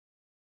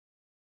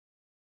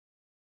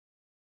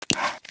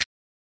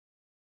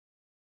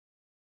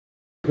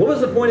What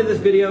was the point of this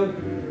video?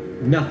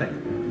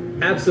 Nothing.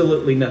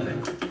 Absolutely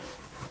nothing.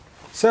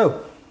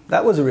 So,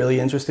 that was a really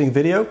interesting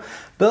video,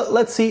 but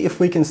let's see if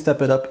we can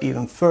step it up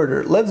even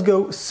further. Let's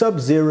go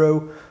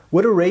sub-zero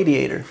with a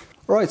radiator.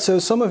 Alright, so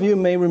some of you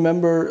may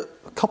remember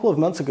a couple of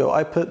months ago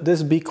I put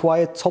this Be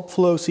Quiet top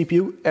flow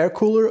CPU air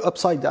cooler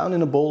upside down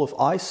in a bowl of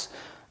ice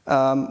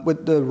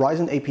with the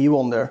Ryzen APU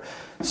on there.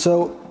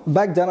 So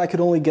back then I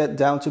could only get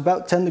down to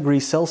about 10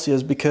 degrees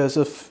Celsius because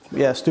of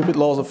stupid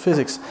laws of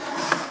physics.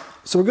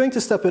 So we're going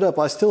to step it up.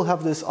 I still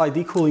have this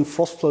ID Cooling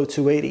FrostFlow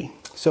 280.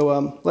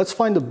 So let's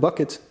find a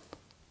bucket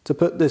to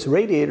put this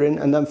radiator in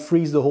and then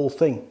freeze the whole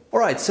thing.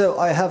 Alright, so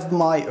I have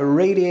my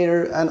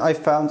radiator and I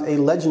found a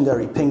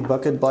legendary pink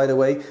bucket, by the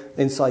way,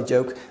 inside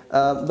joke.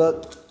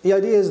 But the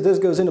idea is this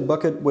goes in a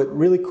bucket with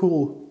really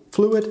cool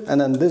fluid and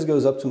then this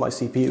goes up to my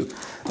CPU.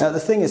 Now the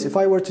thing is, if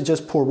I were to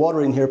just pour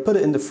water in here, put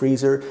it in the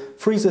freezer,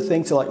 freeze the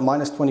thing to like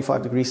minus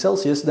 25 degrees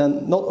Celsius,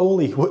 then not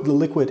only would the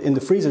liquid in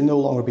the freezer no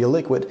longer be a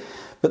liquid,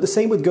 but the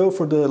same would go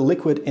for the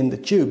liquid in the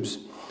tubes.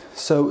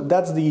 So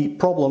that's the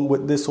problem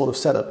with this sort of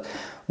setup.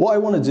 What I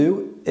want to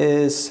do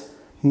is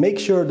make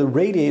sure the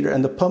radiator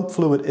and the pump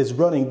fluid is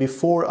running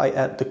before I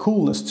add the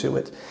coolness to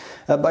it.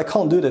 But I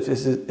can't do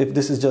this if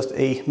this is just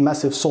a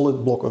massive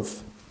solid block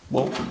of,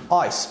 well,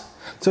 ice.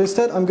 So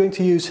instead I'm going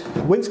to use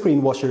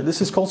windscreen washer.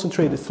 This is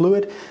concentrated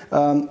fluid.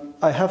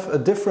 I have a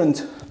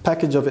different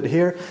package of it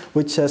here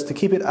which says to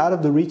keep it out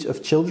of the reach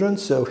of children.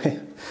 So,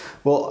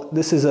 well,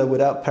 this is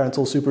without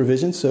parental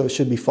supervision, so it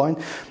should be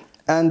fine.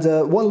 And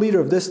 1 liter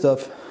of this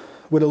stuff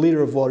with a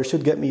liter of water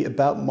should get me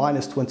about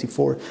minus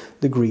 24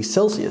 degrees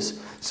Celsius.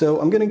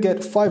 So I'm going to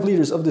get 5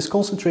 liters of this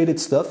concentrated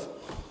stuff,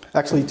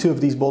 actually 2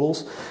 of these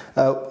bottles,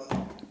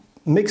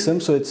 mix them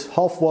so it's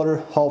half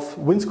water, half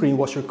windscreen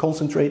washer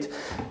concentrate,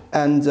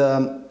 and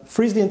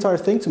freeze the entire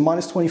thing to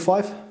minus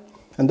 25,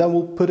 and then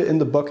we'll put it in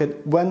the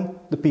bucket when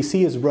the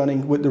PC is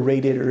running with the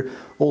radiator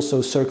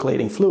also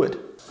circulating fluid.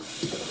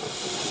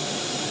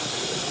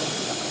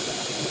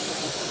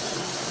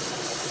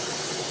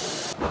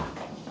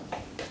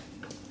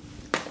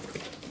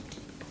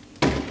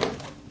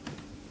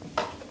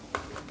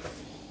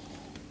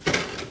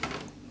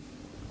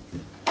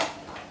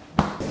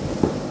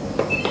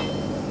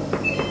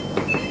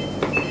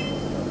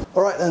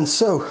 Alright then,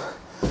 so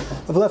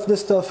I've left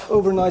this stuff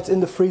overnight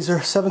in the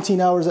freezer,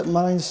 17 hours at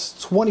minus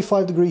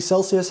 25 degrees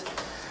Celsius.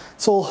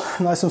 It's all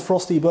nice and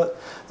frosty, but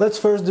let's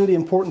first do the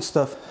important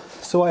stuff.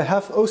 So I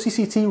have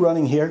OCCT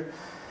running here,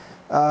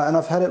 and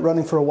I've had it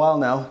running for a while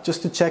now,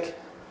 just to check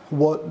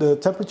what the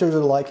temperatures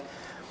are like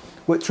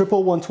with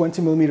triple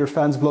 120mm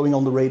fans blowing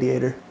on the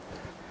radiator.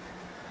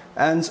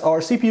 And our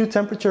CPU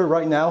temperature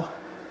right now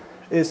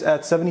is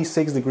at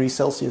 76 degrees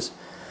Celsius.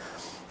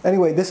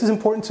 Anyway, this is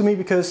important to me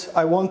because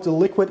I want the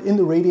liquid in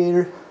the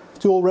radiator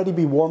to already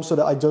be warm so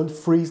that I don't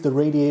freeze the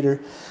radiator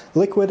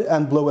liquid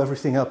and blow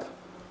everything up.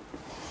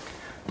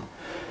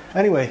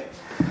 Anyway,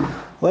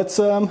 let's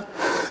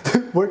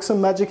work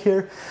some magic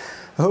here.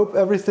 I hope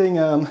everything,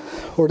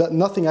 or that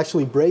nothing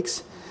actually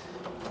breaks.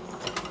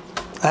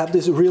 I have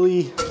this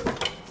really,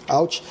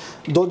 ouch,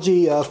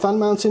 dodgy fan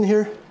mounts in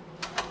here.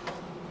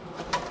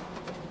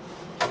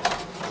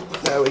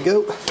 There we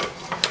go.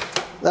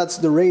 That's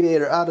the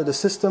radiator out of the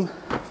system.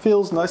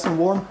 Feels nice and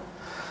warm.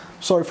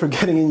 Sorry for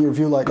getting in your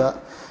view like that.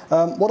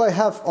 What I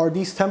have are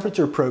these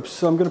temperature probes.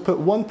 So I'm going to put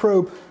 1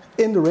 probe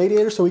in the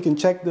radiator so we can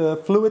check the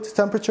fluid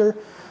temperature.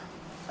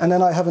 And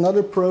then I have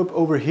another probe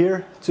over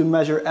here to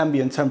measure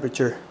ambient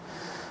temperature.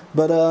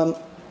 But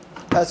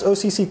as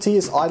OCCT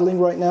is idling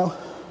right now,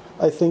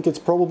 I think it's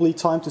probably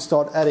time to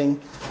start adding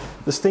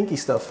the stinky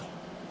stuff.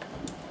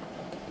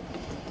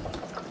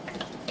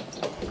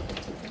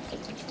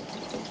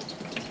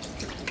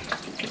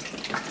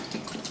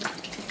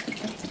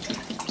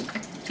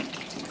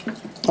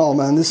 Oh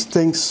man, this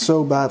stinks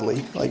so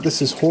badly. Like,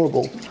 this is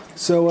horrible.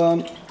 So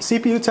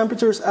CPU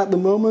temperatures at the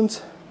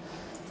moment,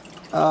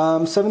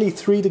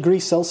 73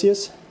 degrees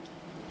Celsius.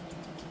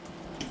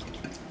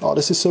 Oh,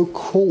 this is so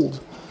cold.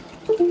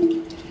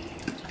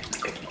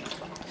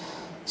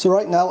 So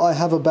right now I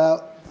have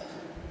about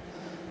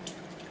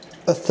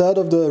 1/3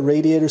 of the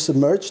radiator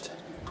submerged.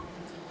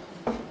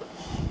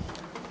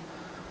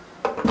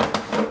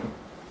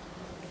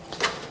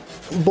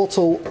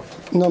 Bottle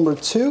number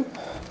 2.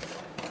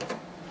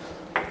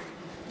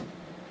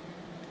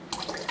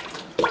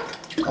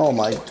 Oh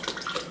my,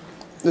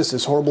 this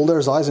is horrible.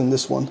 There's eyes in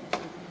this one.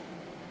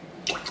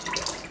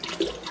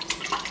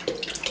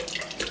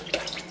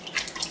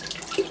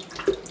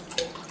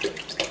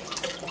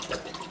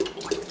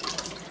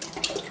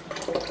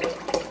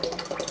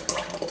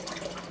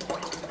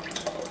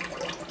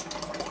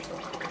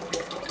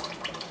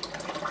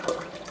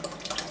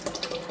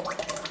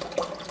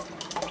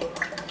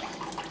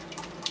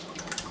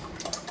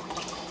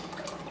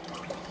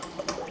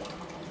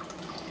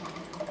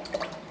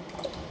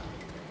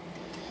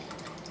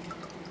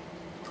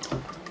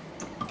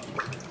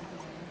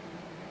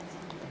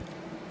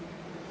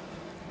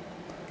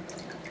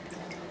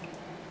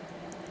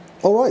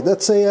 Alright,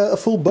 that's a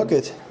full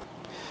bucket.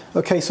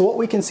 Okay, so what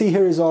we can see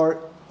here is our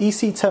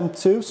EC temp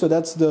 2, so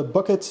that's the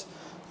bucket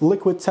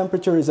liquid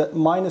temperature, is at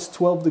minus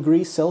 12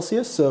 degrees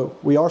Celsius, so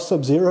we are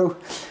sub-zero.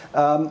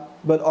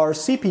 But our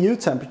CPU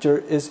temperature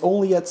is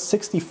only at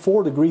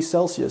 64 degrees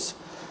Celsius.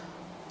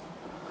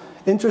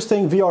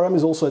 Interesting, VRM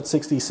is also at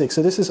 66,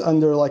 so this is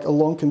under like a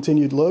long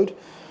continued load.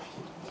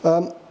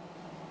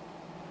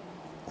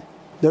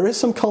 There is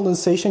some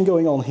condensation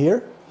going on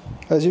here,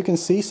 as you can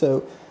see,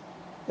 so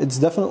it's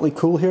definitely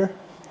cool here.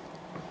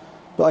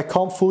 But I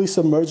can't fully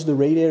submerge the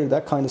radiator,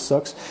 that kind of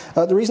sucks.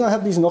 The reason I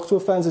have these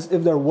Noctua fans is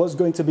if there was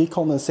going to be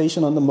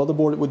condensation on the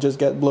motherboard, it would just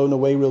get blown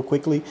away real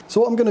quickly.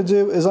 So what I'm going to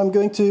do is I'm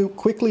going to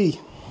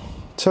quickly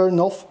turn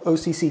off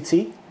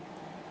OCCT.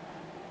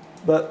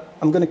 But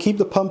I'm going to keep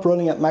the pump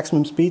running at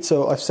maximum speed,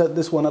 so I've set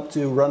this one up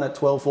to run at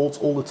 12 volts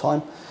all the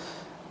time.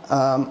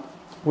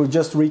 We've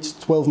just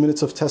reached 12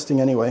 minutes of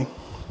testing anyway.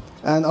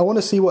 And I want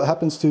to see what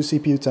happens to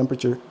CPU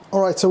temperature.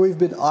 Alright, so we've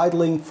been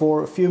idling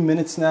for a few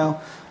minutes now,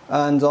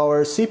 and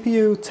our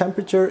CPU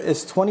temperature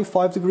is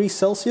 25 degrees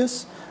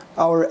Celsius.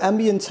 Our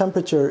ambient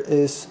temperature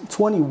is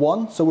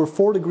 21, so we're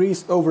 4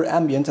 degrees over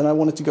ambient, and I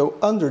wanted to go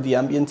under the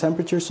ambient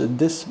temperature, so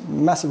this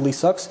massively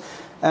sucks.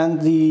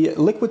 And the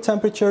liquid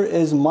temperature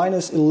is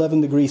minus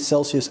 11 degrees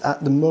Celsius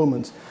at the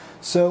moment.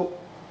 So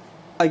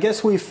I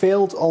guess we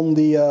failed on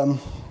the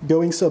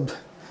going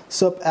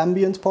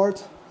sub-ambient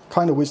part.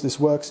 Kind of wish this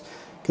works,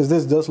 because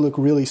this does look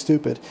really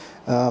stupid.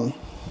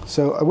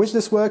 So I wish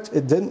this worked,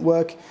 it didn't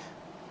work.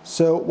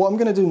 So what I'm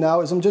going to do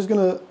now is I'm just going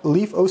to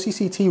leave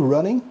OCCT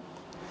running,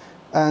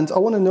 and I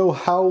want to know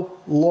how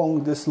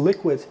long this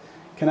liquid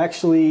can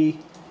actually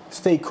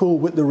stay cool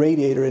with the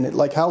radiator in it.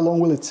 Like, how long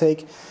will it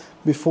take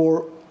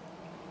before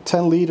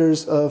 10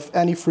 liters of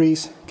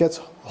antifreeze gets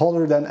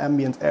hotter than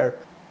ambient air.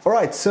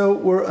 Alright, so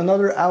we're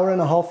another hour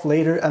and a half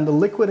later, and the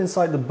liquid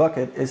inside the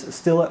bucket is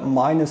still at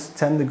minus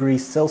 10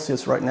 degrees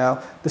Celsius right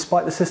now,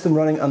 despite the system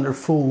running under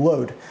full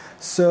load.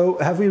 So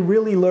have we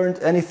really learned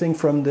anything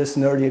from this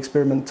nerdy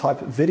experiment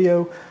type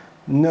video?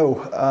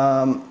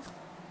 No.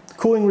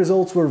 Cooling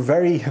results were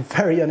very,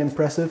 very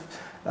unimpressive.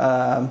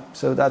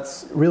 So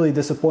that's really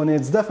disappointing.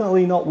 It's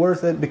definitely not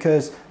worth it,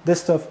 because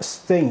this stuff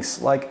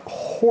stinks, like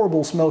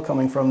horrible smell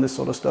coming from this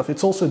sort of stuff.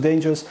 It's also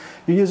dangerous.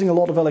 You're using a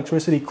lot of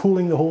electricity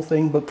cooling the whole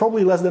thing, but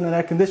probably less than an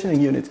air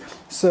conditioning unit.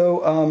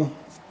 So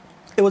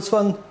it was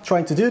fun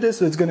trying to do this.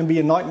 It's going to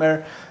be a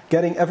nightmare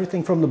getting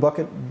everything from the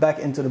bucket back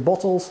into the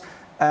bottles,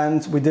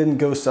 and we didn't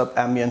go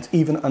sub-ambient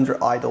even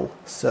under idle.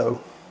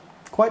 So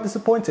quite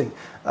disappointing.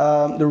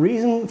 The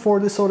reason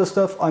for this sort of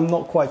stuff, I'm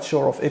not quite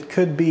sure of. It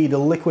could be the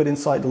liquid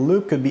inside the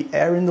loop, could be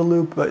air in the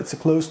loop, but it's a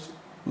closed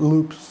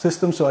loop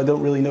system, so I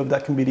don't really know if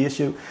that can be the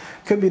issue.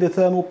 Could be the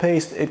thermal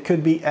paste, it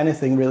could be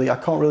anything really. I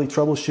can't really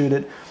troubleshoot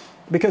it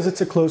because it's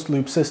a closed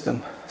loop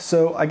system.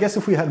 So I guess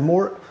if we had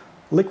more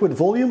liquid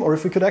volume, or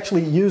if we could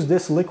actually use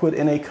this liquid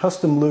in a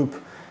custom loop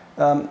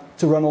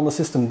to run on the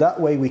system, that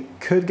way we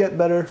could get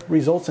better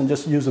results and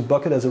just use a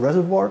bucket as a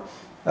reservoir.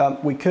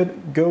 We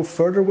could go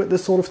further with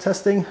this sort of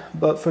testing,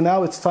 but for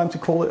now it's time to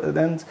call it an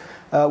end.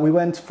 We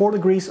went 4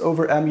 degrees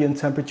over ambient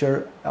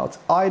temperature at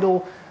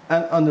idle,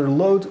 and under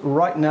load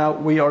right now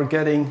we are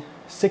getting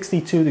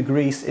 62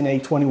 degrees in a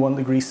 21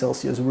 degrees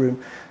Celsius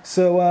room.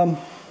 So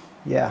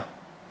yeah,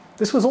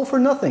 this was all for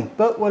nothing,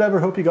 but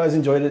whatever. Hope you guys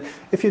enjoyed it.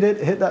 If you did,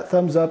 hit that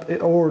thumbs up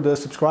or the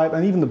subscribe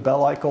and even the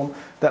bell icon.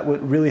 That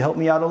would really help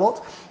me out a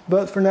lot.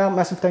 But for now,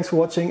 massive thanks for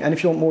watching, and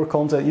if you want more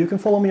content, you can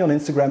follow me on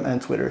Instagram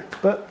and Twitter.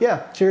 But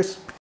yeah, cheers.